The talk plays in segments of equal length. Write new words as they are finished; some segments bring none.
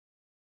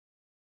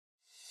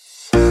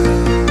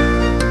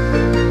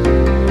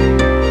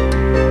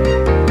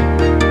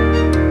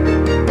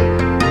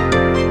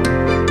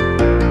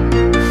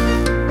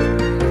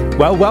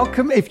Well,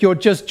 welcome. If you're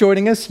just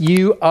joining us,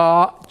 you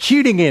are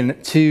tuning in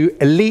to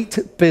Elite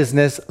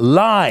Business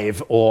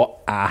Live, or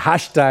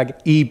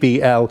hashtag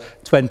EBL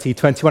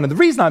 2021. And the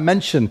reason I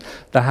mention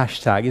the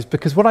hashtag is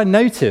because what I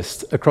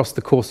noticed across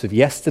the course of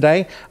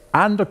yesterday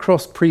and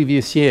across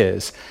previous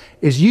years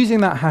is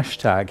using that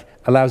hashtag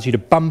allows you to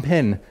bump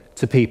in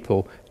to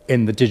people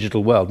in the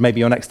digital world,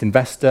 maybe your next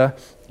investor,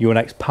 your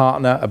next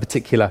partner, a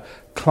particular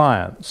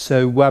client.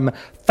 So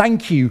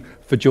thank you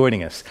for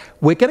joining us.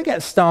 We're going to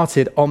get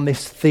started on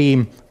this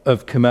theme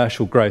of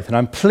commercial growth, and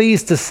I'm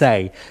pleased to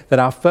say that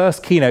our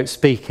first keynote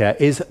speaker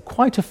is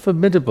quite a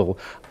formidable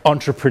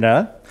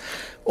entrepreneur,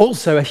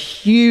 also a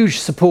huge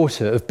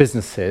supporter of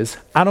businesses,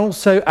 and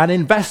also an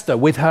investor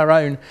with her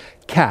own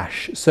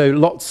cash. So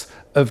lots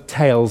of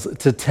tales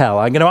to tell.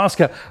 I'm going to ask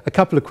her a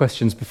couple of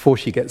questions before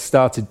she gets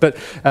started, but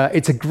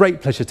it's a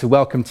great pleasure to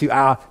welcome to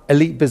our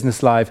Elite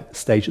Business Live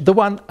stage the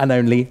one and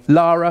only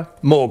Lara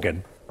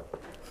Morgan.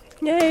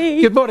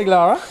 Yay! Good morning,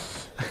 Lara.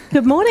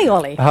 Good morning,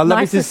 Ollie. How lovely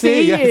nice to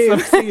see you. you.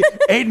 Nice to see you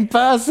in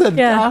person.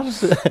 Yeah.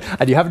 Gosh.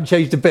 And you haven't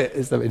changed a bit.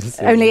 It's lovely to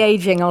see Only you.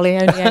 aging, Ollie,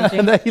 only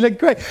aging. No, you look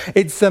great.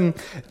 It's do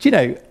you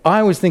know, I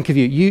always think of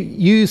you.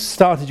 You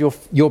started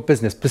your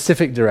business,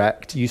 Pacific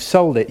Direct. You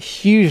sold it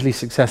hugely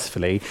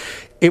successfully.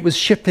 It was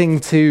shipping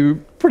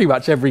to pretty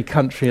much every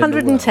country in the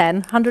world.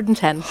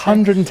 110.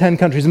 110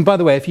 countries. And by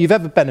the way, if you've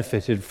ever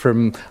benefited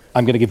from,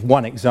 I'm going to give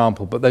one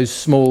example, but those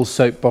small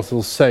soap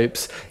bottle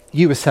soaps,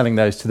 you were selling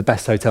those to the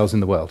best hotels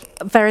in the world.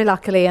 Very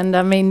luckily, and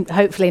I mean,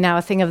 hopefully now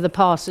a thing of the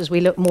past as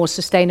we look more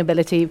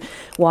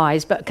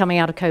sustainability-wise, but coming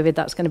out of COVID,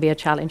 that's going to be a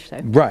challenge.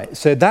 So. Right,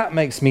 so that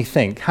makes me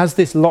think, has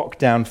this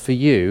lockdown for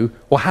you,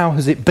 or how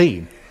has it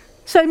been?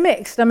 So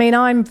mixed. I mean,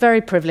 I'm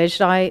very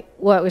privileged. I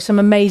work with some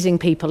amazing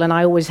people, and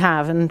I always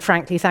have, and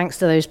frankly, thanks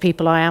to those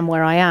people, I am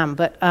where I am.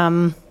 But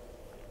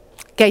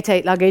Gate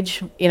 8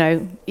 luggage, you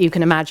know, you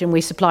can imagine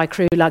we supply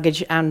crew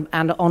luggage and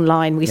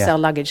online we sell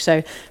luggage.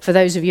 So for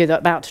those of you that are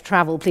about to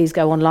travel, please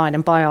go online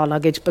and buy our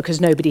luggage because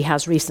nobody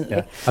has recently.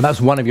 Yeah. And that's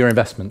one of your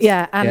investments.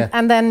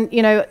 And then,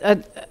 you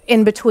know,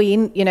 in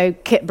between, you know,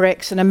 Kit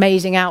Bricks, an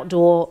amazing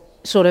outdoor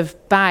sort of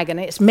bag, and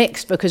it's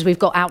mixed because we've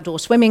got outdoor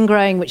swimming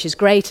growing, which is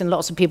great, and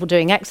lots of people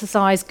doing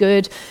exercise,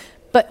 good.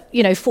 But,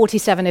 you know,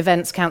 47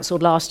 events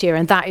cancelled last year,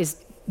 and that is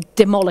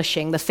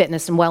demolishing the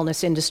fitness and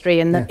wellness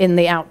industry in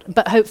the out.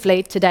 But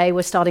hopefully today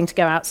we're starting to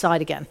go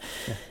outside again.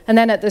 Yeah. And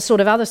then at the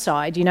sort of other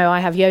side, you know, I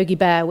have Yogi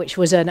Bear, which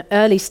was an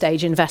early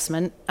stage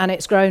investment, and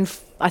it's grown.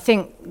 I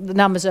think the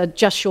numbers are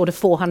just short of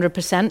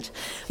 400%.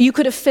 You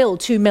could have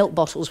filled 2 milk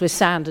bottles with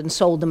sand and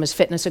sold them as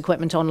fitness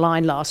equipment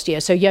online last year.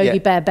 So Yogi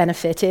Bear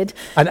benefited.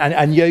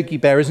 And Yogi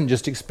Bear isn't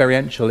just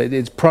experiential,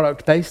 it's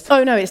product based?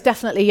 Oh no, it's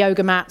definitely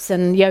yoga mats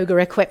and yoga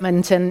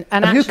equipment. And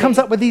actually, who comes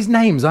up with these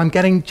names? I'm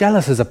getting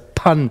jealous as a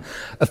pun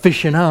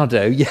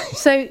aficionado.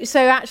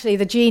 So actually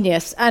the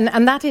genius,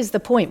 and that is the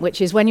point,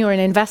 which is when you're an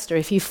investor,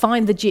 if you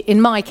find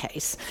in my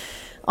case,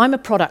 I'm a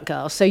product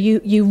girl, so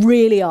you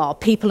really are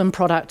people and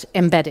product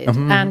embedded.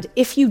 Mm-hmm. And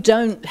if you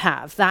don't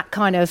have that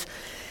kind of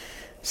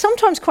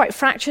sometimes quite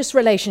fractious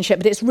relationship,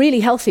 but it's really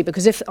healthy,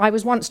 because if I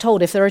was once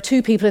told if there are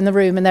 2 people in the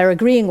room and they're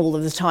agreeing all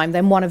of the time,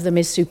 then one of them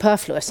is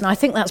superfluous. And I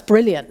think that's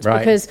brilliant, right?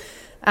 Because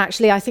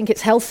actually I think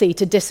it's healthy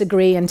to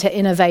disagree and to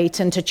innovate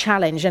and to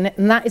challenge, and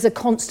that is a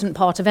constant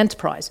part of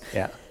enterprise.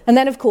 Yeah. And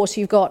then of course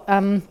you've got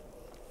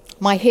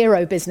my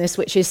hero business,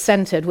 which is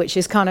centered, which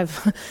is kind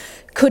of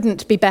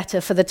couldn't be better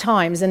for the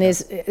times, and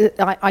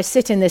I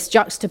sit in this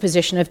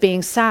juxtaposition of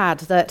being sad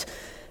that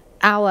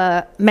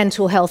our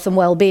mental health and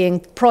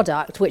well-being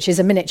product, which is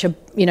a miniature,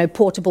 you know,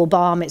 portable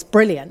balm, it's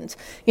brilliant.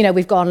 You know,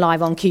 we've gone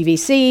live on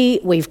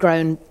QVC, we've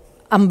grown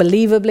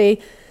unbelievably.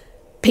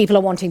 People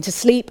are wanting to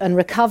sleep and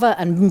recover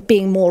and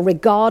being more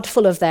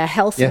regardful of their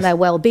health and their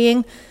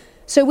well-being.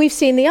 So we've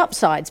seen the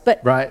upsides,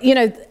 but, you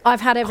know,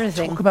 I've had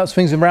everything. Talk about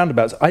swings and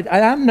roundabouts. I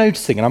am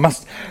noticing, and I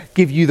must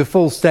give you the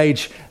full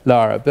stage,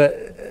 Lara,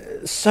 but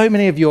so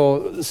many of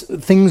your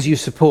things you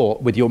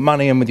support with your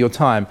money and with your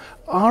time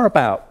are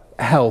about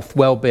health,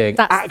 well-being,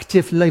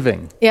 active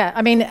living. Yeah,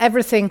 I mean,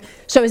 everything.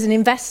 So as an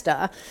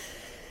investor,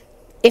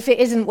 if it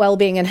isn't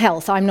well-being and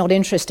health, I'm not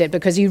interested,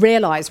 because you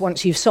realise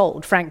once you've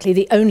sold, frankly,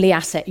 the only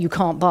asset you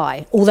can't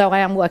buy, although I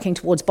am working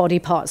towards body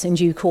parts in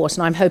due course,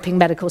 and I'm hoping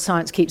medical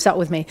science keeps up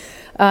with me,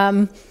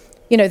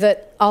 you know,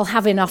 that I'll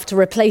have enough to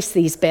replace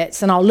these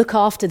bits and I'll look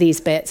after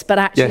these bits. But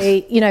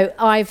actually, you know,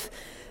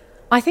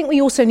 I think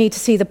we also need to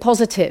see the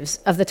positives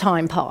of the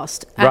time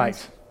past. And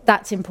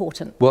that's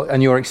important. Well,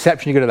 and you're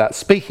exceptionally good at that.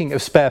 Speaking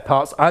of spare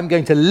parts, I'm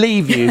going to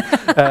leave you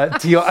to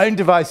your own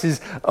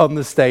devices on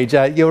the stage.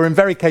 You're in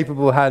very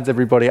capable hands,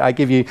 everybody. I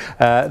give you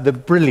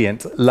the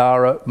brilliant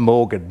Lara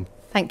Morgan.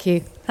 Thank you.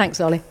 Thanks,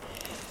 Ollie.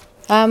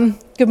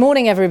 Good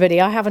morning, everybody.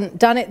 I haven't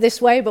done it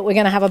this way, but we're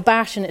going to have a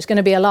bash and it's going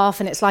to be a laugh,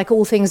 and it's like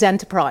all things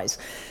enterprise.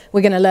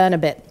 We're going to learn a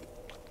bit.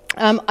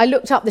 I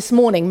looked up this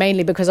morning,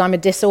 mainly because I'm a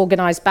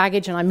disorganized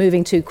baggage and I'm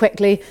moving too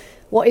quickly,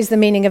 what is the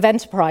meaning of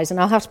enterprise? And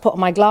I'll have to put on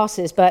my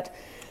glasses, but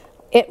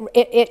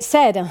it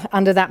said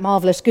under that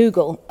marvelous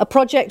Google, a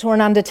project or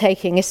an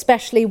undertaking,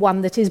 especially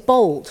one that is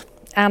bold.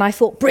 And I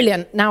thought,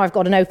 brilliant, now I've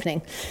got an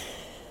opening.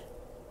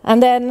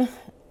 And then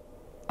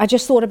I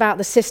just thought about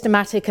the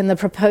systematic and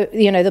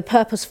the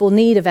purposeful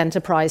need of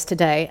enterprise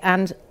today.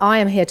 And I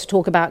am here to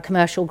talk about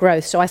commercial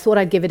growth, so I thought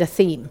I'd give it a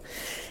theme.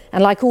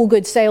 And like all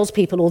good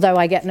salespeople, although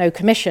I get no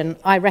commission,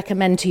 I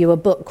recommend to you a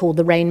book called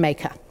The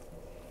Rainmaker.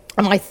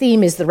 And my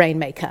theme is the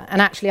Rainmaker.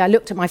 And actually, I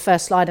looked at my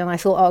first slide and I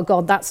thought, oh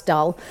God, that's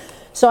dull.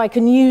 So I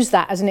can use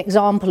that as an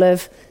example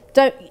of,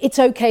 it's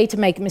okay to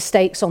make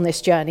mistakes on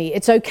this journey.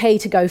 It's okay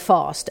to go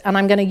fast. And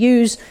I'm going to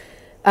use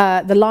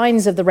the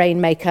lines of the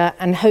Rainmaker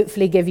and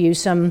hopefully give you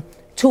some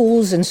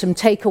tools and some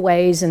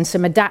takeaways and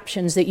some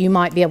adaptions that you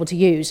might be able to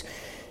use.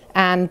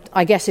 And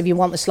I guess if you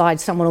want the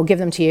slides, someone will give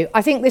them to you.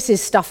 I think this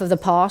is stuff of the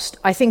past.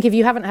 I think if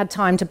you haven't had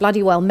time to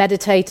bloody well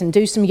meditate and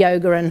do some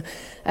yoga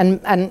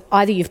and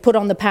either you've put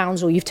on the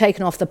pounds or you've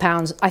taken off the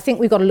pounds, I think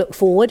we've got to look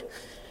forward.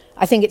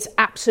 I think it's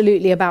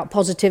absolutely about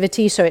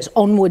positivity, so it's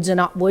onwards and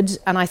upwards.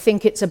 And I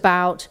think it's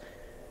about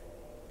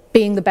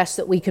being the best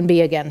that we can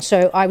be again.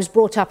 So I was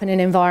brought up in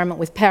an environment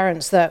with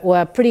parents that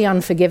were pretty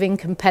unforgiving,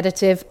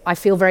 competitive. I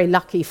feel very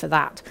lucky for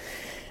that.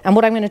 And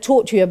what I'm going to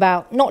talk to you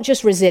about, not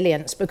just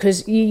resilience,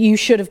 because you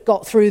should have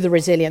got through the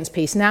resilience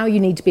piece. Now you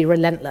need to be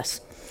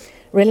relentless.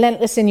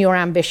 Relentless in your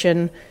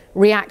ambition,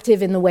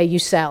 reactive in the way you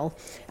sell.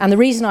 And the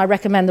reason I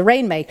recommend The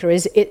Rainmaker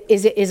is it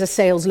is a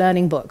sales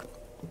learning book.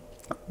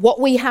 What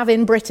we have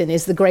in Britain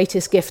is the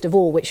greatest gift of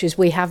all, which is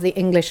we have the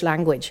English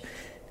language.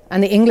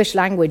 And the English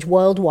language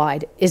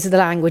worldwide is the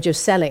language of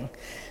selling.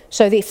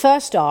 So the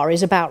first R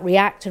is about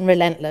react and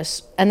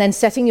relentless, and then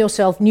setting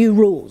yourself new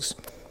rules.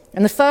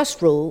 And the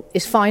first rule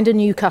is find a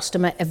new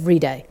customer every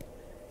day.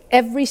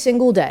 Every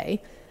single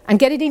day, and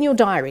get it in your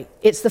diary.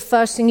 It's the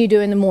first thing you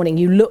do in the morning.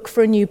 You look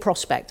for a new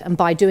prospect, and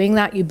by doing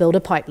that, you build a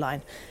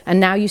pipeline. And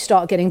now you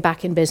start getting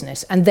back in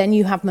business, and then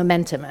you have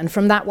momentum. And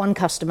from that, one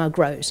customer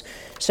grows.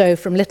 So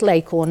from little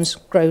acorns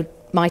grow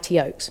mighty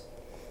oaks.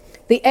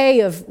 The A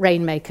of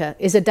Rainmaker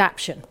is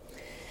adaptation.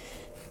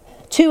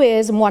 2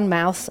 ears and 1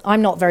 mouth.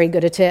 I'm not very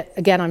good at it.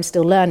 Again, I'm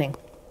still learning.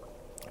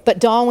 But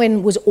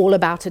Darwin was all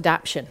about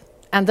adaptation.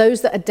 And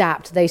those that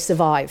adapt, they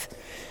survive.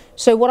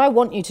 So what I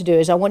want you to do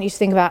is I want you to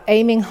think about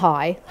aiming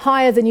high,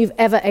 higher than you've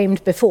ever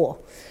aimed before.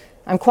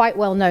 I'm quite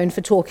well known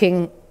for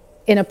talking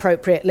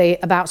inappropriately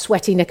about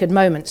sweaty knickered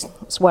moments.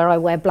 That's where I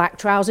wear black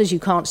trousers. You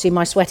can't see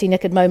my sweaty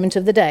knickered moment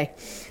of the day.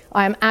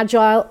 I am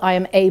agile, I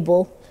am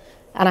able,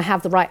 and I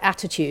have the right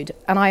attitude.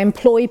 And I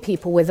employ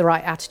people with the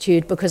right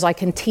attitude because I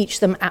can teach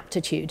them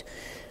aptitude.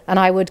 And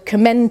I would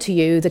commend to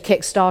you the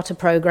Kickstarter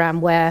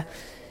program where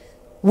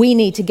we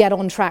need to get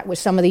on track with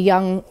some of the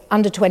young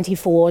under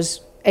 24s,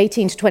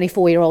 18 to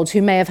 24-year-olds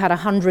who may have had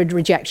 100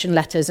 rejection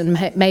letters and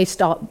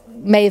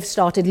may have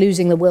started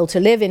losing the will to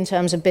live in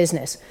terms of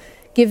business.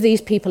 Give these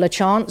people a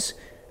chance.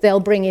 They'll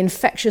bring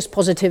infectious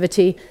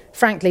positivity.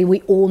 Frankly,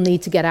 we all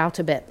need to get out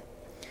a bit.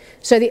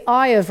 So the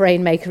I of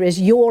Rainmaker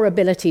is your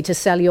ability to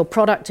sell your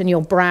product and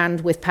your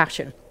brand with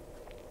passion.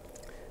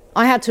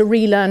 I had to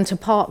relearn to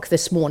park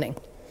this morning.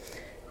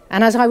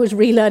 And as I was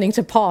relearning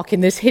to park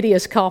in this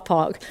hideous car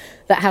park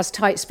that has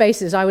tight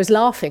spaces, I was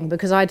laughing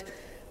because I'd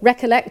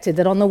recollected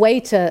that on the way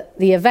to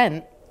the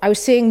event, I was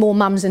seeing more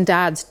mums and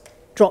dads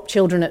drop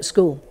children at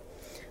school.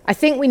 I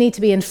think we need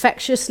to be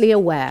infectiously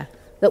aware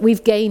that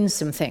we've gained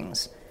some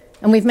things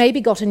and we've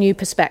maybe got a new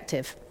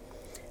perspective.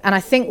 And I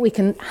think we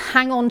can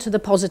hang on to the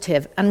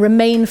positive and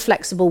remain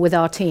flexible with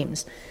our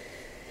teams.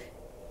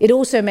 It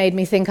also made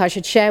me think I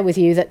should share with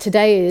you that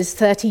today is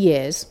 30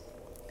 years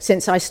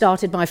since I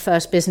started my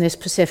first business,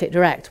 Pacific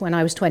Direct, when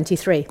I was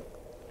 23.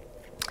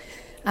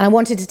 And I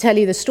wanted to tell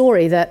you the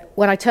story that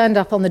when I turned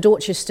up on the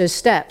Dorchester's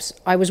steps,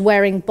 I was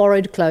wearing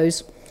borrowed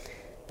clothes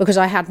because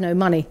I had no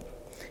money.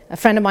 A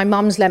friend of my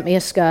mum's lent me a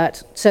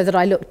skirt so that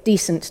I looked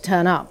decent to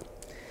turn up.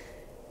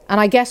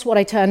 And I guess what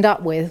I turned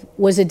up with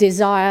was a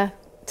desire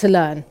to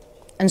learn.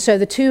 And so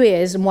the 2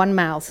 ears and 1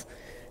 mouth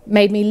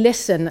made me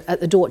listen at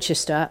the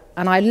Dorchester,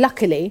 and I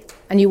luckily,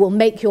 and you will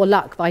make your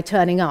luck by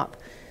turning up,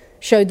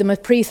 showed them a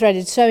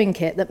pre-threaded sewing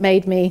kit that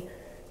made me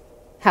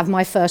have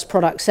my first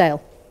product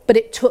sale. But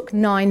it took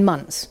 9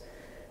 months.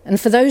 And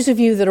for those of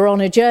you that are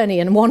on a journey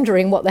and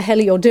wondering what the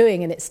hell you're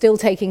doing and it's still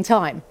taking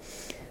time,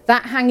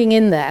 that hanging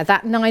in there,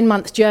 that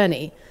 9-month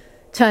journey,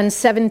 turned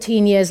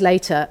 17 years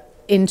later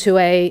into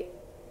a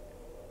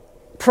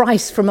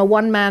price from a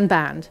one-man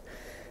band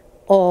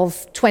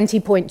of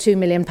 £20.2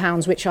 million,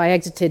 which I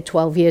exited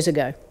 12 years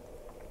ago.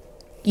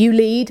 You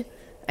lead,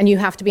 and you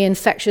have to be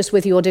infectious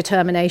with your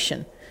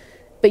determination.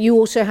 But you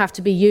also have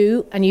to be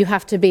you, and you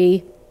have to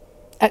be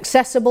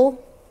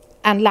accessible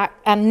and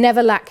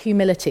never lack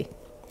humility.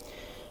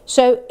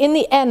 So in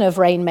the N of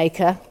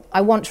Rainmaker,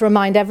 I want to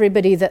remind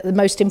everybody that the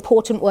most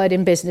important word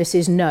in business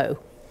is no.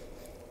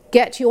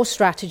 Get your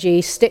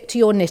strategy, stick to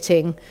your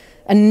knitting,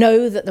 and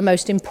know that the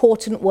most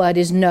important word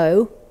is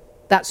no.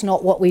 That's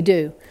not what we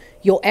do.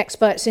 You're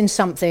experts in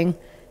something,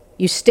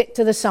 you stick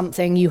to the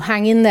something, you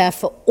hang in there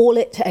for all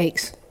it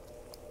takes.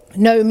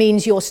 No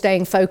means you're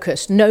staying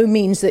focused. No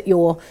means that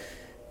you're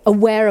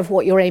aware of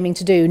what you're aiming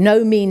to do.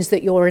 No means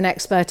that you're an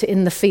expert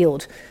in the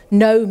field.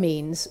 No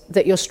means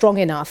that you're strong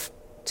enough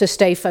to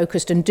stay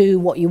focused and do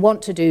what you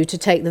want to do to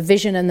take the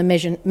vision and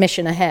the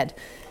mission ahead.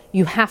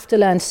 You have to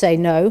learn to say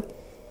no,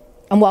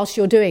 and whilst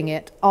you're doing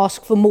it,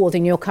 ask for more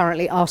than you're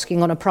currently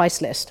asking on a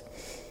price list.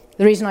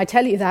 The reason I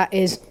tell you that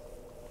is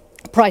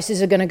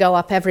prices are going to go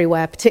up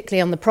everywhere,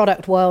 particularly on the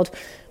product world.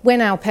 We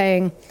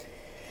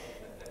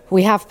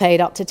have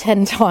paid up to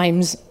 10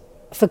 times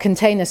for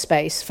container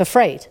space for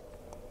freight.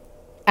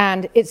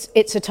 And it's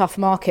a tough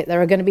market.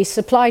 There are going to be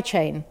supply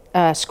chain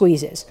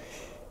squeezes.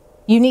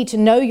 You need to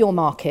know your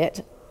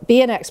market,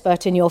 be an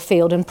expert in your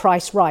field and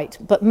price right,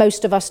 but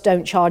most of us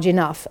don't charge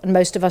enough and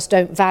most of us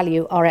don't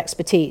value our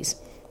expertise.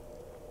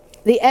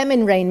 The M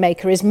in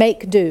Rainmaker is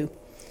make do.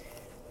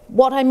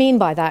 What I mean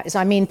by that is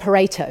I mean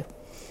Pareto.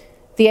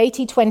 The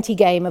 80-20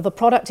 game of a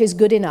product is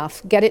good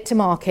enough, get it to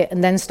market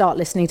and then start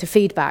listening to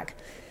feedback.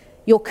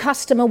 Your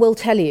customer will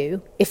tell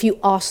you if you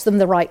ask them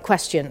the right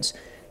questions.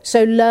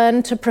 So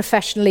learn to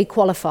professionally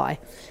qualify.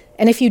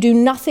 And if you do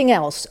nothing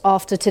else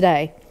after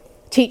today,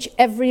 teach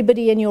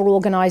everybody in your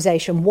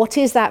organization what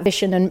is that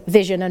vision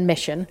and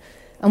mission,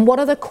 and what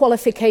are the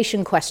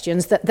qualification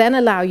questions that then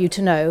allow you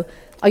to know,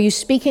 are you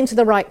speaking to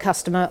the right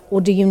customer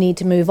or do you need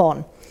to move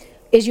on?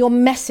 Is your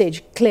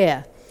message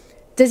clear?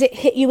 Does it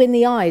hit you in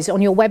the eyes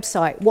on your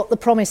website what the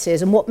promise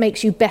is and what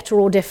makes you better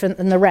or different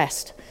than the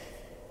rest?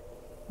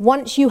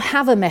 Once you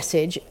have a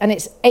message and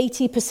it's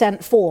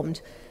 80%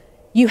 formed,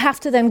 you have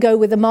to then go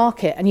with the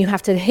market and you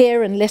have to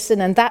hear and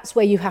listen, and that's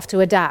where you have to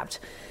adapt.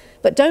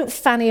 But don't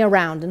fanny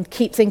around and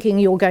keep thinking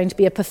you're going to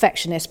be a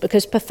perfectionist,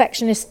 because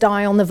perfectionists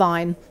die on the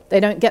vine. They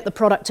don't get the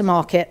product to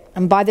market,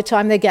 and by the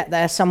time they get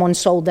there, someone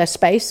sold their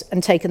space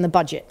and taken the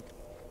budget.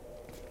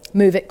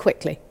 Move it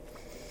quickly.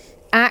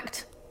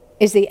 Act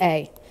is the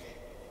A.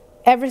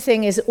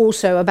 Everything is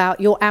also about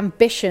your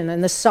ambition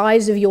and the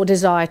size of your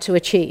desire to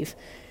achieve.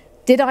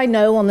 Did I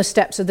know on the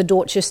steps of the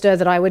Dorchester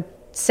that I would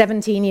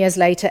 17 years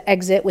later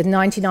exit with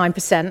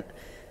 99%,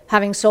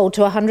 having sold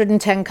to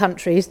 110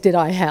 countries? Did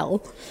I?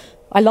 Hell.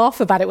 I laugh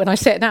about it when I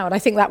say it now, and I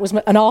think that was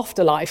an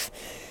afterlife.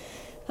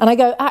 And I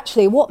go,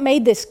 actually, what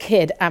made this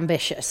kid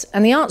ambitious?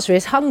 And the answer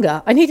is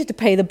hunger. I needed to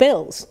pay the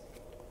bills.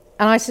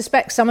 And I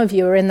suspect some of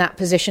you are in that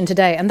position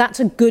today, and that's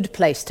a good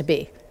place to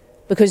be,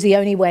 because the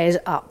only way is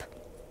up.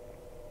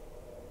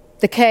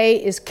 The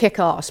K is kick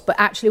ass, but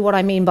actually what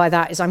I mean by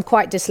that is I'm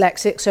quite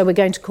dyslexic, so we're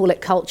going to call it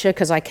culture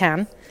because I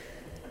can,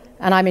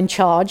 and I'm in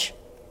charge.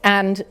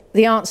 And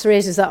the answer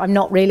is that I'm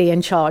not really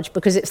in charge,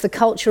 because it's the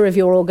culture of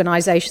your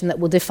organization that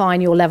will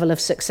define your level of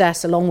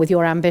success along with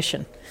your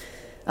ambition.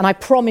 And I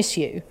promise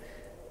you,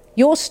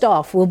 your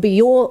staff will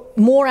be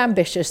more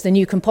ambitious than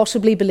you can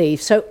possibly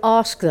believe, so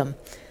ask them.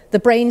 The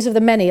brains of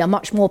the many are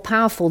much more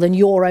powerful than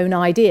your own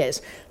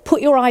ideas.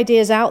 Put your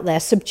ideas out there,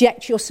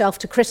 subject yourself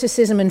to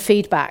criticism and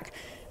feedback,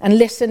 and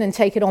listen and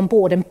take it on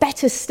board. And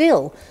better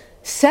still,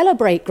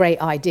 celebrate great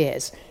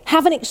ideas.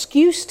 Have an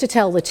excuse to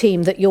tell the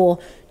team that you're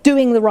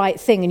doing the right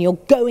thing and you're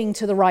going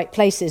to the right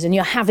places and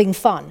you're having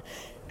fun.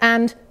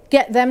 And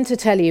get them to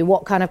tell you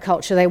what kind of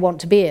culture they want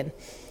to be in.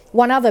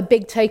 One other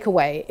big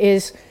takeaway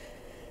is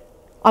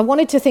I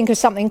wanted to think of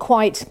something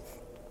quite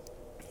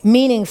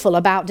meaningful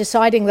about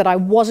deciding that I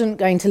wasn't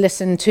going to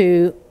listen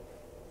to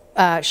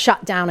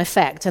shutdown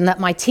effect and that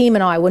my team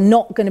and I were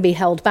not going to be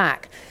held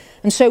back.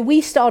 And so we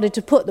started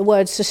to put the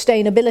word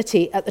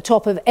sustainability at the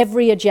top of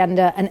every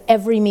agenda and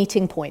every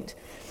meeting point.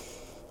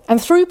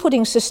 And through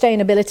putting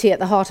sustainability at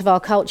the heart of our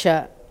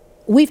culture,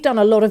 we've done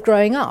a lot of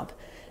growing up,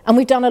 and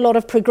we've done a lot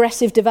of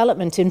progressive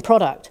development in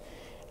product.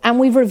 And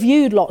we've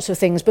reviewed lots of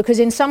things, because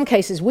in some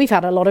cases we've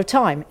had a lot of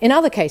time. In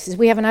other cases,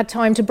 we haven't had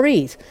time to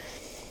breathe.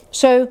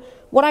 So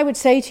what I would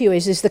say to you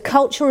is the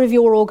culture of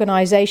your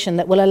organization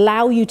that will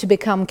allow you to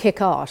become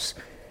kick-ass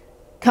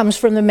comes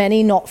from the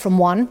many, not from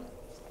one.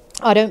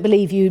 I don't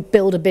believe you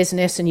build a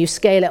business and you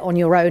scale it on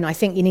your own. I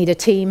think you need a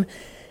team.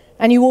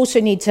 And you also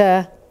need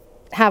to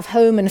have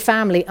home and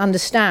family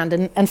understand.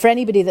 And for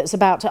anybody that's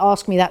about to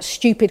ask me that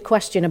stupid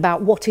question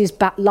about what is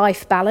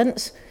life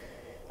balance,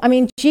 I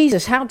mean,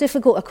 Jesus, how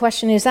difficult a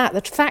question is that?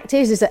 The fact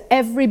is that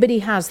everybody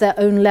has their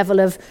own level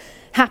of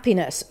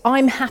happiness.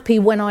 I'm happy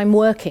when I'm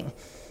working.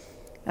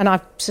 And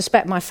I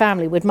suspect my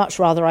family would much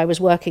rather I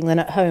was working than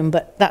at home,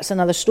 but that's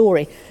another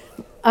story.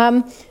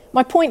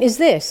 My point is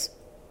this.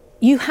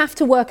 You have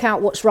to work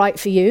out what's right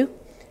for you,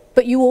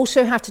 but you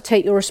also have to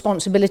take your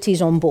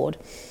responsibilities on board.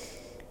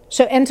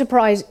 So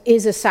enterprise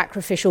is a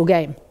sacrificial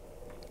gain.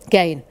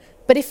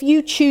 But if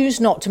you choose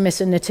not to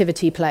miss a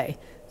nativity play,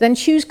 then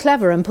choose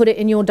clever and put it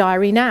in your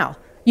diary now.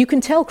 You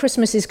can tell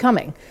Christmas is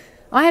coming.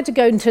 I had to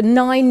go into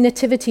 9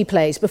 nativity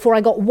plays before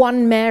I got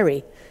one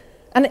Mary.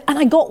 And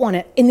I got one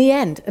in the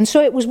end. And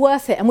so it was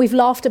worth it. And we've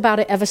laughed about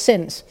it ever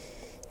since.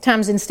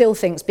 Tamsin still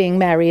thinks being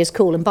Mary is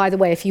cool. And by the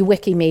way, if you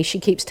wiki me, she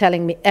keeps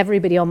telling me,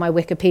 everybody on my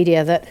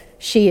Wikipedia, that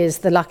she is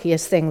the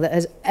luckiest thing that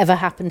has ever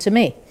happened to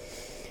me.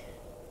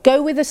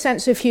 Go with a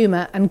sense of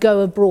humour and go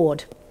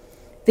abroad.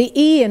 The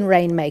E in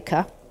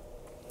Rainmaker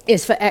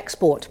is for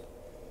export.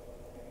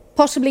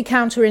 Possibly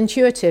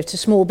counterintuitive to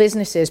small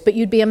businesses, but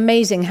you'd be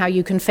amazing how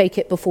you can fake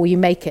it before you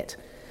make it.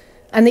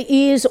 And the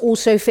E is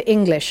also for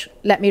English.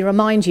 Let me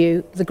remind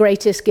you, the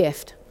greatest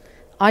gift.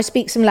 I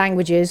speak some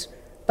languages,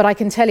 but I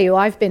can tell you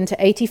I've been to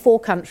 84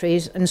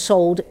 countries and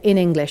sold in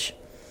English.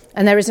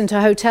 And there isn't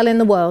a hotel in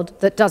the world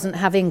that doesn't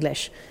have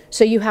English.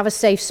 So you have a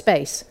safe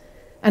space.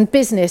 And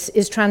business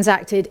is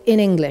transacted in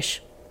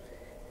English.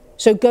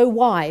 So go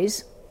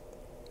wise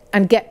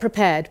and get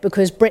prepared,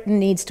 because Britain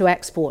needs to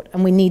export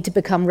and we need to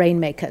become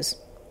rainmakers.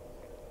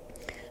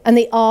 And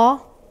the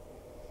R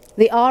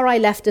I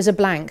left as a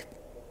blank.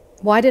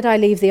 Why did I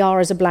leave the R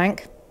as a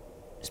blank?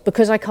 It's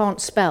because I can't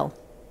spell.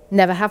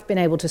 Never have been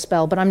able to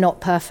spell, but I'm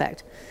not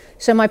perfect.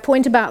 So my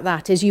point about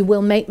that is you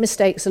will make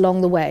mistakes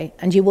along the way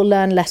and you will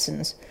learn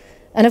lessons.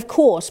 And of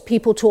course,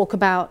 people talk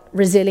about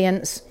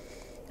resilience,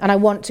 and I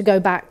want to go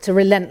back to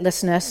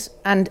relentlessness,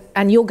 and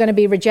you're going to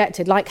be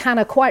rejected. Like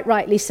Hannah quite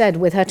rightly said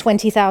with her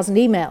 20,000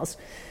 emails.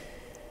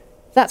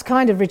 That's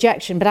kind of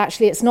rejection, but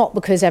actually it's not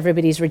because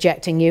everybody's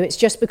rejecting you. It's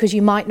just because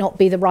you might not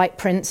be the right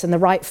prince and the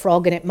right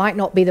frog, and it might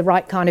not be the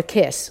right kind of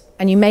kiss.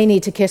 And you may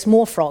need to kiss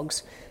more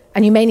frogs,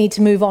 and you may need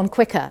to move on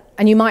quicker,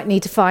 and you might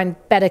need to find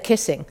better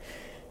kissing,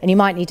 and you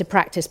might need to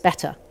practice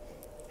better.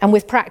 And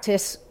with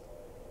practice,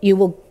 you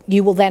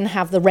will then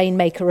have the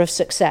rainmaker of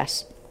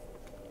success.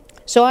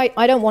 So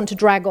I don't want to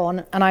drag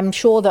on, and I'm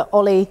sure that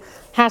Ollie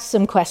has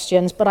some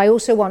questions, but I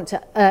also want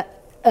to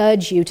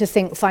urge you to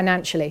think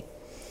financially.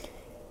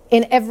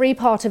 In every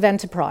part of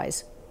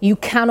enterprise, you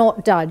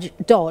cannot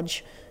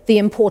dodge the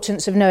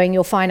importance of knowing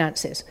your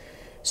finances.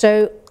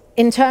 So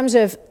in terms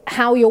of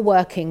how you're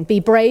working, be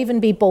brave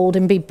and be bold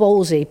and be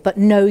ballsy, but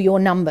know your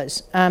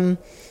numbers.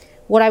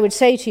 What I would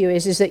say to you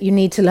is that you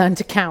need to learn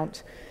to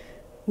count.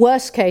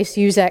 Worst case,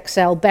 use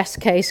Excel. Best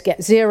case, get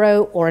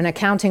Xero or an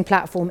accounting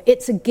platform.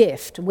 It's a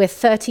gift. We're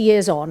 30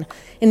 years on.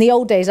 In the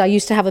old days, I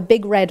used to have a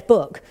big red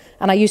book,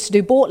 and I used to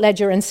do bought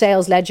ledger and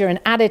sales ledger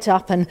and add it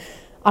up. And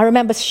I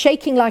remember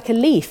shaking like a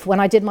leaf when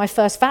I did my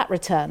first VAT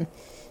return.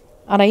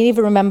 And I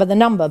even remember the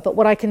number. But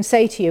what I can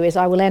say to you is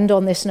I will end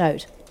on this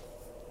note.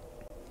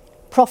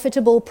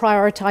 Profitable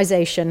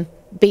prioritization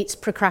beats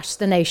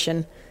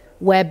procrastination.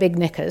 Wear big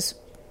knickers.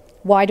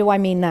 Why do I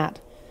mean that?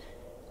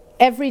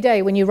 Every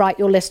day when you write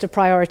your list of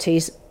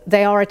priorities,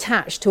 they are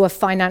attached to a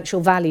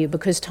financial value,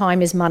 because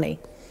time is money.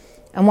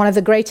 And one of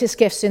the greatest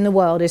gifts in the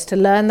world is to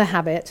learn the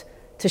habit,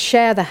 to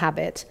share the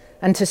habit,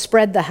 and to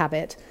spread the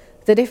habit,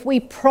 that if we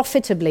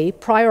profitably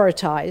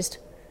prioritized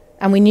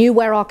and we knew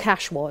where our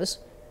cash was,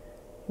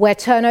 where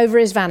turnover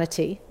is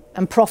vanity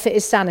and profit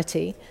is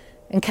sanity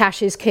and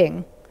cash is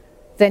king,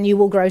 then you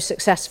will grow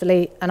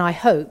successfully, and I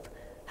hope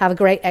have a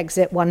great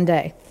exit one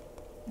day.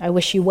 I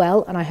wish you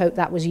well, and I hope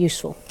that was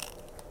useful.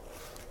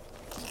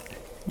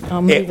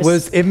 It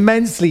was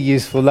immensely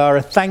useful,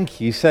 Lara.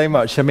 Thank you so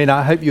much. I mean,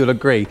 I hope you'll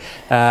agree.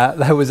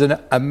 There was an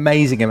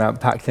amazing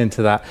amount packed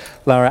into that,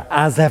 Lara.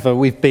 As ever,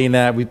 we've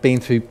been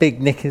through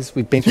big knickers.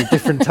 We've been through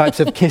different types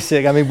of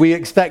kissing. I mean, we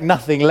expect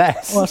nothing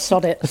less. Well,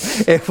 sod it.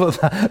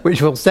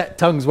 Which will set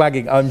tongues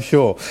wagging, I'm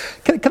sure.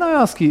 Can I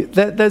ask you?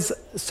 There's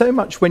so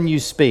much when you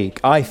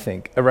speak, I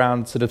think,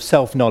 around sort of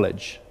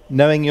self-knowledge,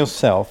 knowing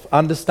yourself,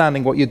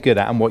 understanding what you're good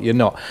at and what you're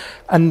not,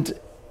 and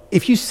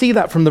if you see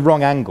that from the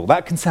wrong angle,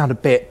 that can sound a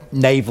bit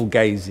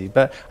navel-gazy,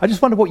 but I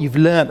just wonder what you've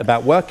learned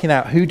about working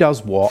out who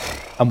does what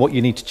and what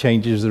you need to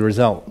change as a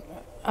result.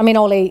 I mean,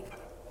 Ollie,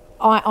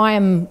 I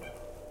am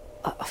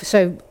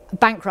so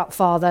bankrupt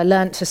father,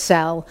 learnt to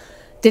sell,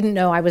 didn't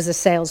know I was a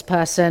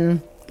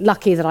salesperson,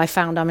 lucky that I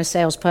found I'm a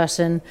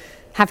salesperson,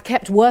 have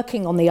kept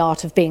working on the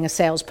art of being a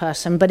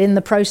salesperson, but in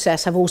the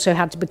process have also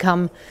had to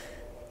become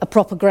a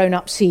proper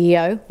grown-up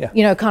CEO. Yeah.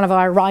 You know, kind of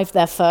I arrived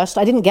there first.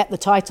 I didn't get the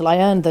title. I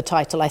earned the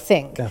title, I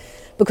think,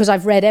 because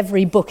I've read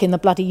every book in the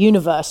bloody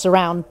universe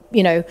around,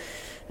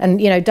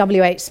 and,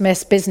 W.H.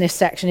 Smith's business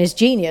section is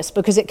genius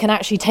because it can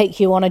actually take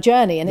you on a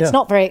journey, and it's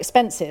not very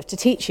expensive to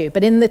teach you.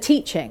 But in the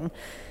teaching,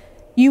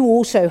 you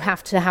also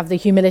have to have the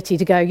humility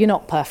to go, you're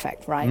not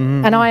perfect, right?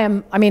 Mm.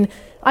 And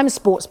I'm a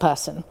sports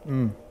person,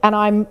 and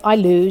I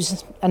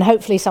lose, and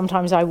hopefully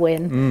sometimes I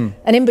win.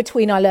 And in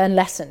between I learn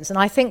lessons. And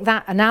I think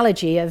that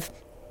analogy of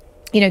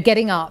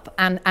getting up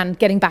and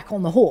getting back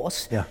on the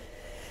horse,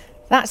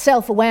 that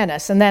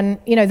self-awareness. And then,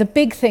 the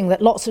big thing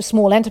that lots of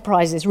small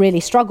enterprises really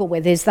struggle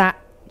with is that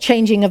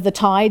changing of the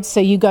tides.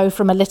 So you go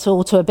from a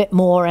little to a bit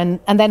more,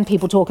 and then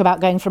people talk about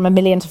going from 1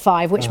 million to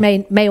 5, which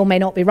may or may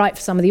not be right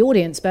for some of the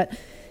audience, but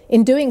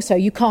in doing so,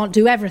 you can't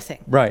do everything.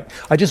 Right.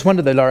 I just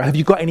wondered though, Lara, have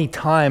you got any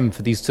time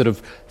for these sort of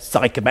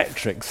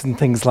psychometrics and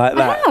things like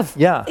that? I have.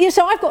 Yeah.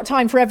 So I've got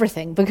time for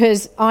everything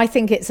because I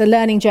think it's a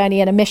learning journey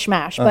and a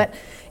mishmash. But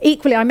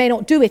equally, I may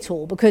not do it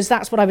all because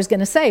that's what I was going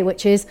to say,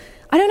 which is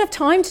I don't have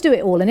time to do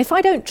it all. And if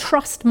I don't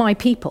trust my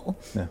people,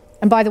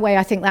 and by the way,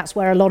 I think that's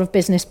where a lot of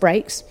business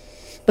breaks,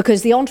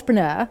 because the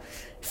entrepreneur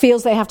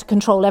feels they have to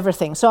control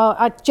everything. So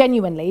I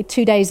genuinely,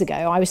 2 days ago,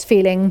 I was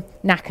feeling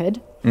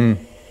knackered.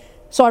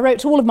 So I wrote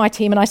to all of my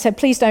team and I said,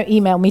 please don't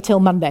email me till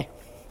Monday.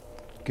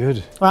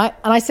 Good. Right?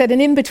 And I said,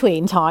 and in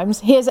between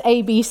times, here's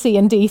A, B, C,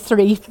 and D,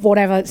 3,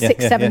 whatever,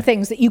 6, 7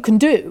 things that you can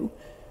do.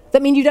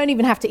 That mean you don't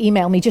even have to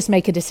email me, just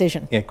make a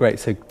decision. Yeah, great.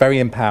 So very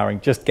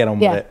empowering. Just get on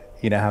with it.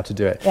 You know how to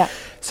do it. Yeah.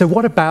 So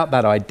what about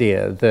that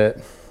idea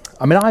that,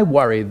 I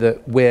worry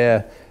that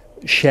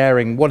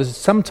sharing what is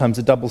sometimes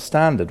a double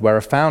standard, where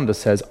a founder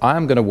says,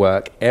 I'm going to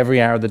work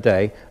every hour of the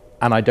day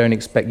and I don't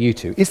expect you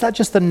to. Is that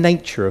just the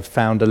nature of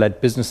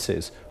founder-led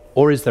businesses,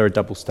 or is there a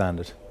double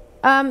standard?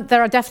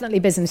 There are definitely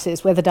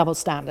businesses with a double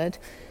standard.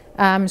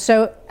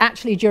 So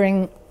actually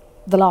during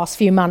the last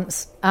few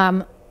months,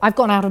 I've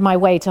gone out of my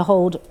way to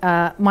hold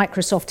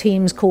Microsoft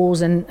Teams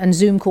calls and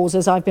Zoom calls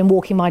as I've been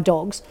walking my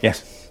dogs.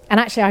 Yes. And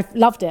actually I've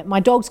loved it.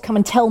 My dogs come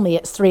and tell me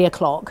it's 3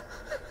 o'clock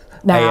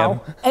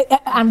now,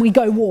 and we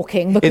go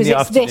walking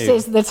because this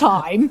is the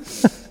time.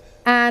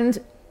 And,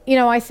 you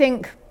know, I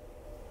think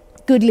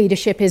good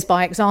leadership is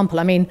by example.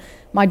 I mean,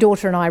 my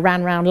daughter and I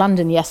ran around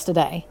London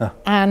yesterday,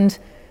 and,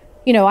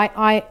 you know,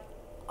 I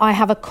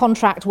have a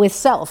contract with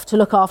Self to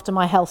look after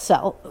my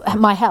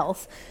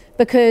health,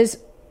 because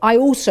I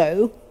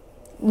also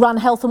run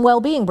health and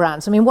well-being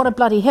brands. I mean, what a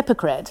bloody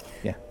hypocrite.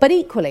 Yeah. But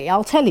equally,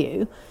 I'll tell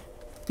you,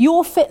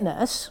 your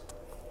fitness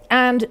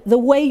and the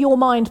way your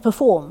mind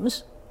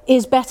performs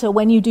is better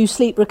when you do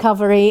sleep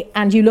recovery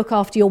and you look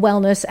after your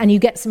wellness and you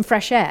get some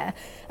fresh air.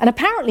 And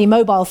apparently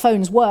mobile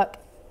phones work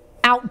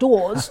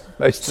outdoors,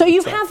 so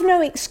you have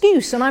no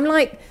excuse. And I'm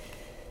like,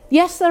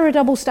 yes, there are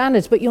double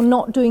standards, but you're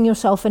not doing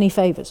yourself any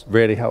favours.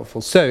 Really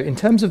helpful. So in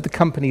terms of the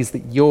companies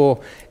that you're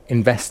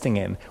investing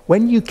in,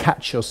 when you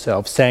catch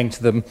yourself saying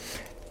to them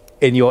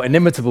in your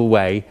inimitable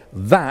way,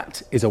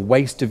 that is a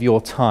waste of your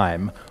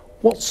time,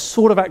 what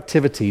sort of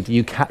activity do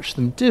you catch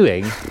them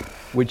doing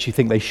which you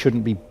think they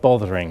shouldn't be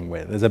bothering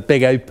with? There's a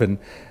big open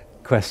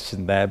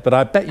question there, but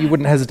I bet you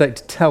wouldn't hesitate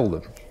to tell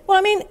them. Well,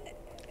 I mean,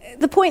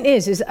 the point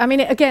is, I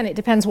mean, again, it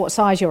depends what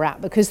size you're at,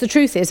 because the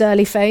truth is,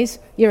 early phase,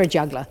 you're a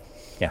juggler.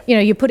 Yeah. You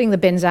know, you're putting the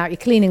bins out, you're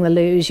cleaning the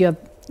loos, you're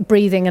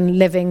breathing and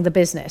living the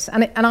business.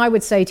 And I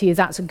would say to you,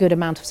 that's a good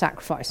amount of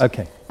sacrifice.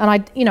 Okay. And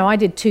I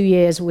did 2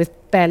 years with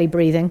barely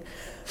breathing.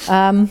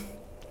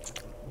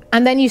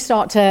 And then you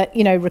start to,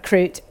 you know,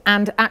 recruit.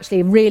 And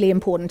actually, a really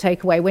important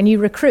takeaway, when you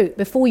recruit,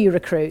 before you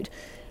recruit,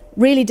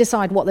 really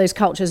decide what those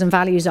cultures and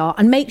values are,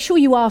 and make sure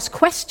you ask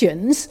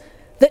questions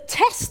that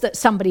test that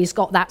somebody's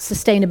got that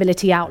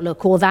sustainability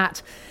outlook, or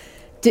that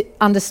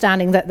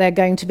understanding that they're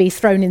going to be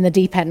thrown in the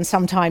deep end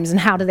sometimes, and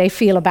how do they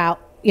feel about,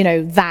 you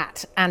know,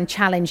 that, and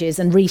challenges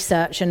and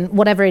research and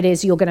whatever it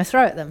is you're going to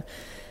throw at them.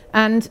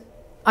 And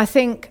I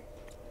think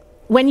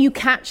when you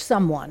catch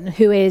someone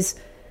who is,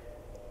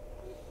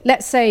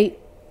 let's say,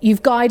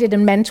 you've guided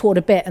and mentored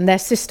a bit and they're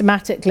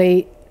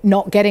systematically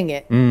not getting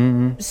it,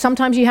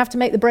 sometimes you have to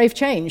make the brave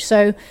change.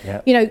 So,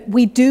 you know,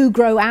 we do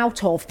grow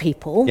out of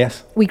people.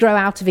 Yes. We grow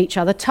out of each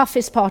other.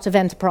 Toughest part of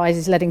enterprise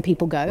is letting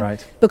people go,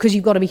 right, because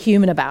you've got to be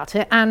human about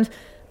it. And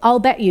I'll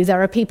bet you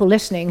there are people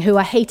listening who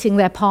are hating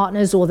their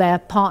partners or their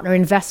partner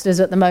investors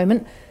at the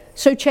moment.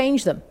 So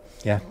change them.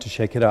 Yeah, to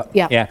shake it up.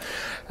 Yeah.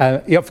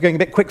 You up for going a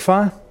bit quick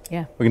fire?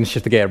 Yeah. We're going to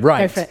shift the gear.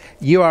 Right. Go for it.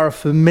 You are a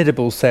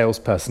formidable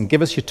salesperson.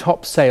 Give us your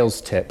top sales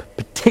tip,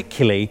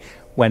 particularly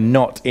when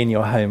not in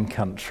your home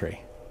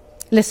country.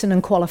 Listen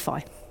and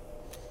qualify.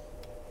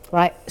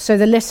 Right? So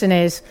the listen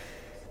is,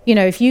 you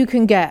know, if you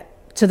can get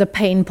to the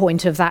pain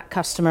point of that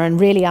customer and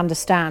really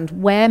understand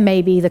where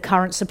maybe the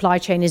current supply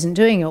chain isn't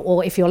doing it,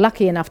 or if you're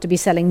lucky enough to be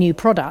selling new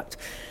product,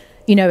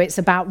 you know, it's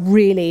about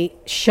really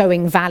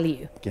showing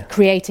value,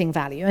 creating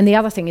value. And the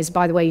other thing is,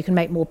 by the way, you can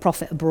make more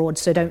profit abroad,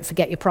 so don't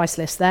forget your price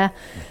list there.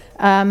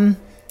 And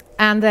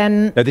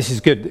then... No, this is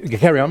good.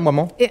 Carry on, one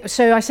more.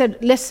 So I said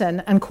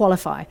listen and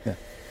qualify. Yeah.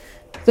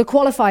 The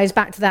qualify is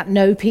back to that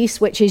no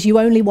piece, which is you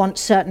only want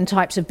certain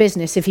types of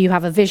business if you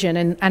have a vision.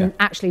 And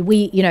actually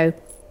we, you know,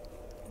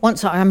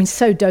 I mean,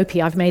 so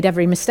dopey, I've made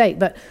every mistake,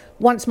 but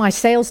once my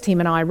sales team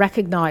and I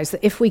recognized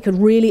that if we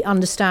could really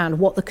understand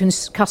what the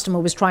customer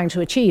was trying to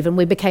achieve, and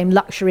we became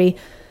luxury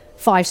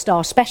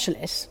 5-star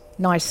specialists,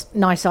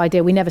 nice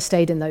idea. We never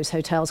stayed in those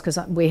hotels because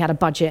we had a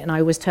budget, and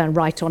I always turned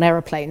right on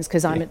aeroplanes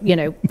because you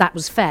know, that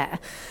was fair.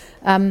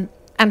 And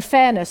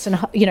fairness and,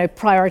 you know,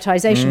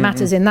 prioritization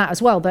matters in that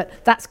as well, but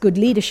that's good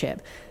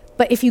leadership.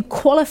 But if you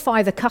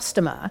qualify the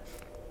customer,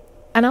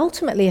 and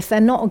ultimately if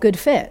they're not a good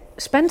fit,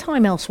 spend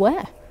time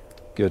elsewhere.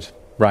 Good.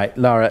 Right,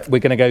 Lara, we're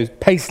going to go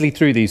pacily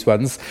through these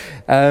ones.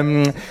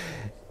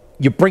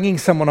 You're bringing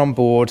someone on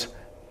board,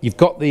 you've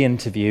got the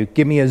interview.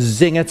 Give me a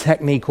zinger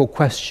technique or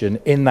question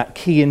in that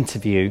key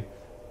interview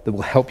that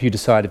will help you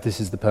decide if this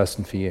is the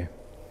person for you.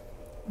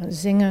 A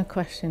zinger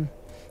question.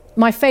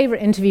 My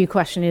favourite interview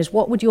question is,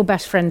 what would your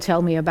best friend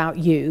tell me about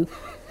you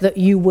that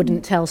you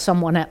wouldn't tell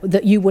someone,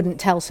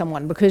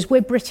 because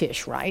we're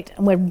British, right?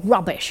 And we're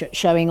rubbish at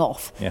showing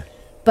off. Yeah.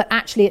 But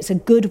actually it's a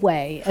good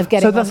way of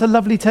getting... So that's a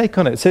lovely take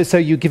on it. So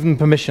you give them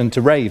permission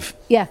to rave.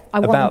 Yeah, I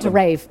want them to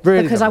rave.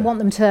 Really, because lovely. I want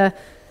them to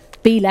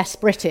be less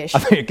British. I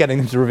think you're getting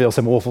them to reveal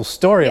some awful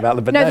story about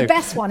them, but no. The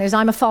best one is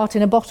I'm a fart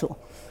in a bottle.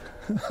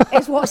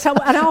 It's what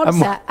an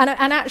answer.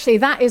 And actually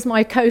that is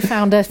my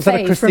co-founder, is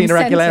that a Christina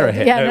Aguilera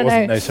hit? Yeah,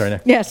 no, sorry, no.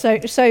 Yeah,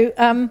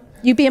 so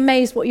you'd be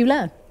amazed what you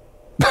learn.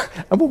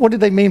 And what did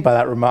they mean by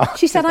that remark?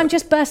 She said, I'm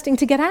just bursting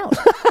to get out.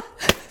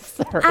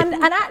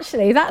 And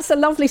actually, that's a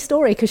lovely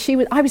story because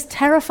I was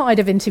terrified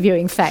of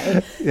interviewing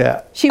Faye.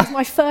 Yeah. She was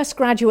my first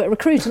graduate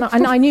recruit,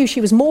 and I knew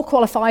she was more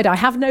qualified. I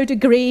have no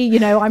degree,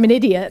 I'm an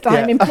idiot.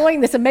 I'm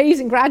employing this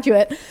amazing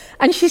graduate.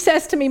 And she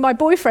says to me, my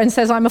boyfriend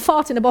says I'm a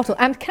fart in a bottle.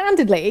 And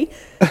candidly,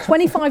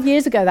 25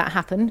 years ago that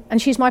happened,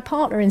 and she's my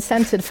partner in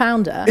Centred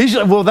Founder.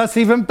 Well, that's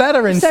even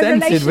better,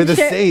 Incented with a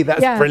C.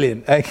 That's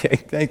brilliant.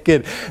 Okay,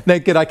 good. No,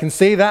 good. I can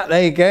see that.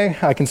 There you go.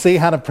 I can see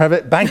Hannah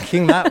Previtt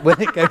banking that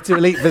when it goes to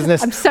Elite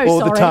Business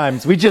the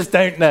times. We just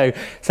don't know.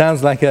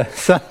 Sounds like a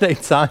Sunday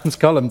Times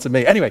column to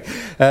me. Anyway,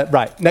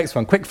 right, next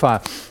one, quick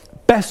fire.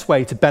 Best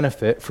way to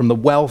benefit from the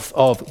wealth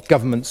of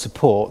government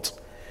support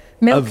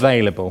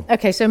available.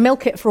 Okay, so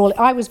milk it for all.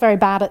 I was very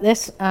bad at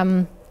this.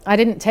 I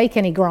didn't take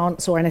any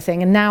grants or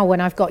anything. And now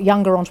when I've got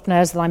younger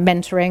entrepreneurs that I'm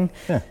mentoring,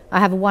 I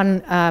have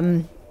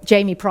one,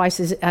 Jamie Price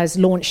has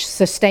launched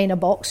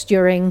Sustainabox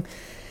during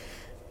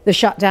the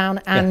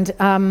shutdown. And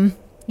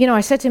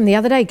I said to him the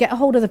other day, get a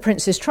hold of the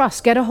Prince's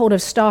Trust, get a hold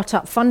of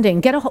startup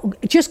funding,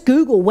 just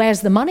Google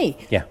where's the money,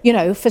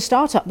 for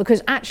startup.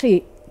 Because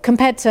actually,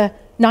 compared to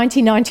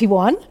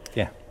 1991,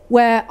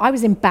 where I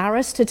was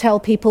embarrassed to tell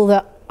people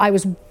that I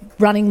was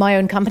running my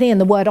own company and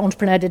the word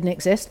entrepreneur didn't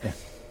exist,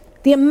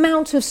 the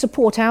amount of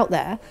support out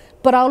there.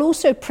 But I'll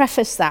also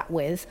preface that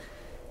with,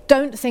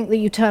 don't think that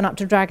you turn up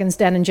to Dragon's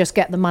Den and just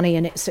get the money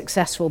and it's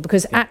successful.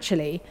 Because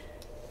actually,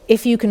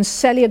 if you can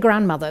sell your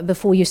grandmother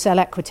before you sell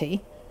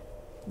equity,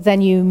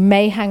 then you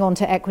may hang on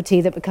to equity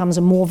that becomes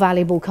a more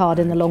valuable card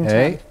in the long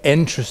term.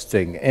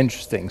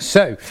 Interesting.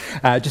 So,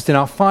 just in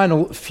our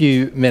final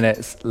few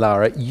minutes,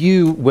 Lara,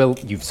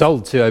 you've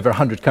sold to over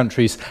 100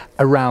 countries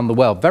around the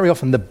world. Very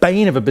often, the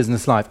bane of a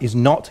business life is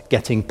not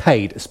getting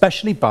paid,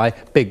 especially by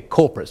big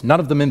corporates. None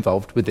of them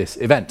involved with this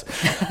event.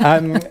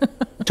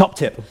 Top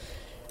tip.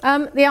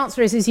 The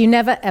answer is you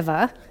never,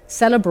 ever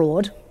sell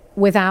abroad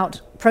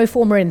without pro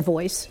forma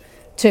invoice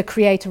to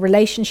create a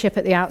relationship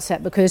at the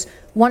outset, because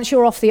once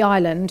you're off the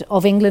island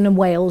of England and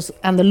Wales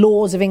and the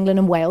laws of England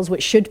and Wales,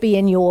 which should be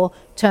in your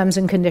terms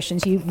and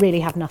conditions, you really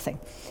have nothing.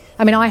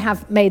 I mean, I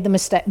have made the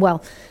mistake,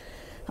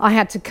 I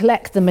had to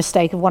collect the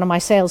mistake of one of my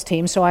sales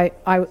teams, so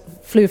I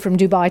flew from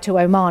Dubai to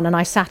Oman and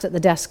I sat at the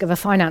desk of a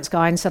finance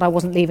guy and said I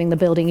wasn't leaving the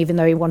building even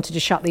though he wanted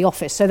to shut the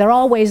office. So there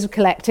are ways of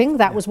collecting.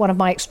 That was one of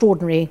my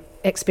extraordinary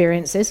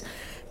experiences.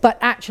 But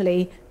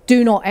actually,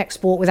 do not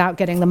export without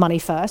getting the money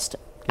first.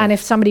 And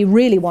if somebody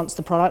really wants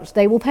the product,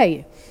 they will pay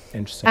you.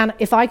 Interesting. And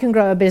if I can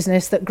grow a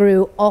business that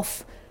grew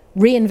off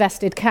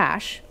reinvested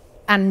cash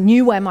and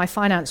knew where my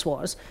finance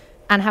was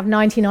and have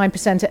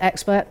 99% at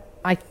expert,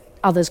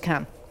 others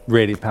can.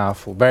 Really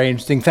powerful. Very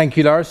interesting. Thank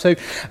you, Lara. So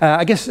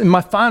I guess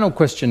my final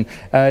question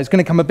is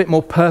going to come a bit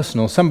more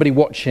personal. Somebody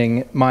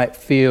watching might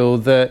feel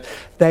that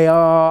they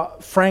are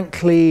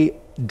frankly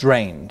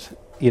drained,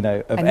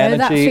 of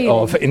energy,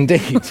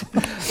 indeed.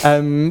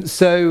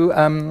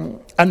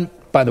 And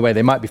by the way,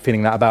 they might be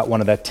feeling that about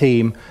one of their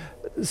team.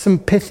 Some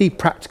pithy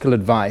practical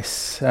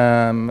advice.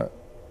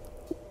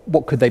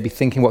 What could they be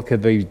thinking? What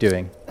could they be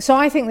doing? So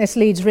I think this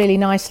leads really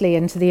nicely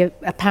into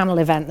a panel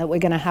event that we're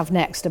going to have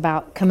next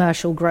about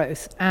commercial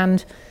growth.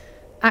 And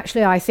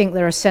actually, I think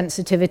there are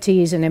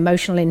sensitivities and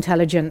emotional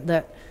intelligence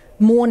that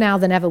more now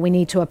than ever we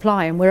need to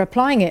apply. And we're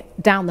applying it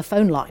down the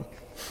phone line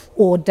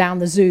or down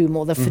the Zoom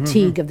or the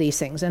fatigue of these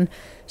things. And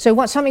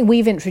so something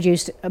we've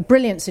introduced, a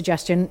brilliant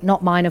suggestion,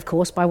 not mine, of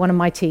course, by one of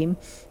my team,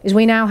 is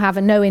we now have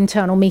a no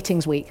internal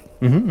meetings week.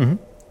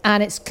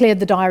 And it's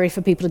cleared the diary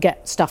for people to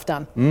get stuff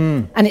done.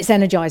 And it's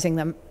energizing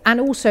them. And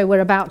also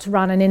we're about to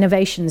run an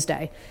innovations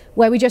day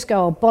where we just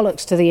go,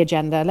 bollocks to the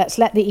agenda. Let's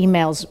let the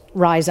emails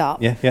rise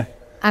up.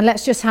 And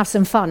let's just have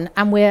some fun.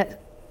 And we're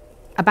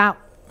about,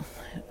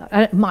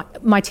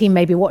 my team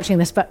may be watching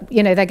this, but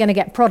they're going to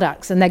get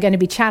products and they're going to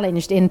be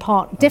challenged in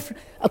part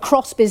different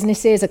across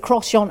businesses,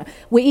 across genre.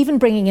 We're even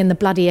bringing in the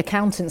bloody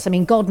accountants. I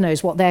mean, God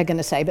knows what they're going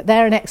to say, but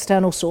they're an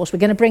external source. We're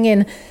going to bring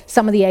in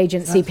some of the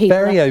agency people.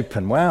 Very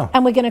open. Wow.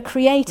 And we're going to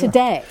create a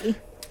day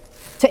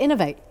to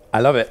innovate.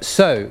 I love it.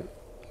 So,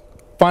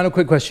 final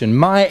quick question.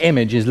 My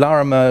image is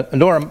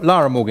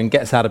Lara Morgan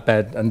gets out of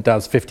bed and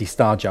does 50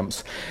 star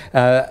jumps.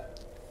 To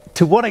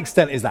what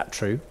extent is that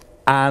true?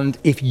 And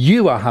if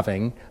you are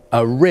having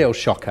a real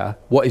shocker,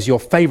 what is your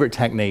favourite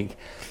technique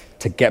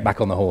to get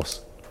back on the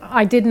horse?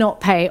 I did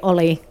not pay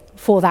Ollie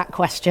for that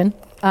question.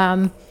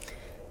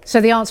 So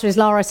the answer is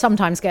Lara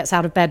sometimes gets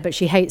out of bed, but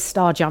she hates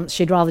star jumps.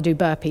 She'd rather do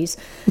burpees.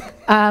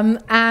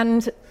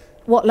 And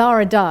what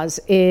Lara does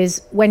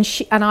is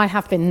and I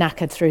have been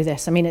knackered through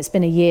this. I mean, it's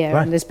been a year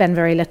and there's been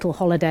very little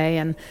holiday.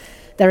 And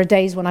there are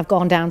days when I've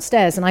gone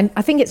downstairs. And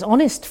I think it's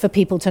honest for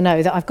people to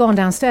know that I've gone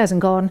downstairs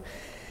and gone,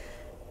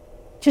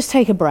 just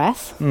take a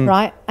breath,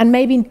 right? And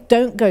maybe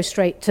don't go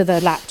straight to the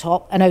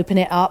laptop and open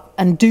it up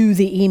and do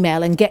the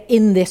email and get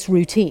in this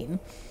routine.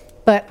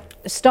 But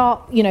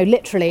start,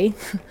 literally,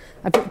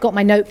 I've got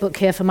my notebook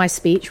here for my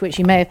speech, which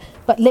you may have,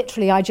 but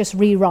literally I just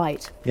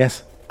rewrite.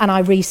 Yes. And I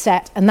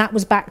reset. And that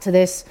was back to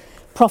this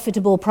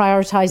profitable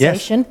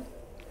prioritization.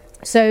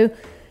 Yes. So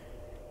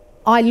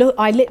I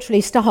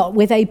literally start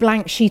with a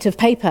blank sheet of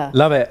paper.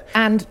 Love it.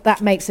 And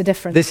that makes a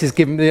difference. This is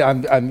giving me,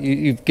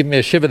 you've given me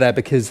a shiver there,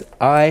 because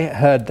I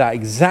heard that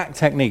exact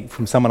technique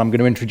from someone I'm going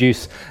to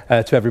introduce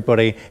to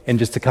everybody in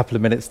just a couple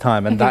of minutes'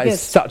 time. And that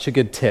is such a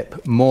good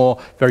tip. More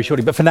very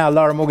shortly. But for now,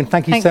 Lara Morgan,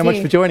 thank you so much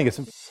for joining us.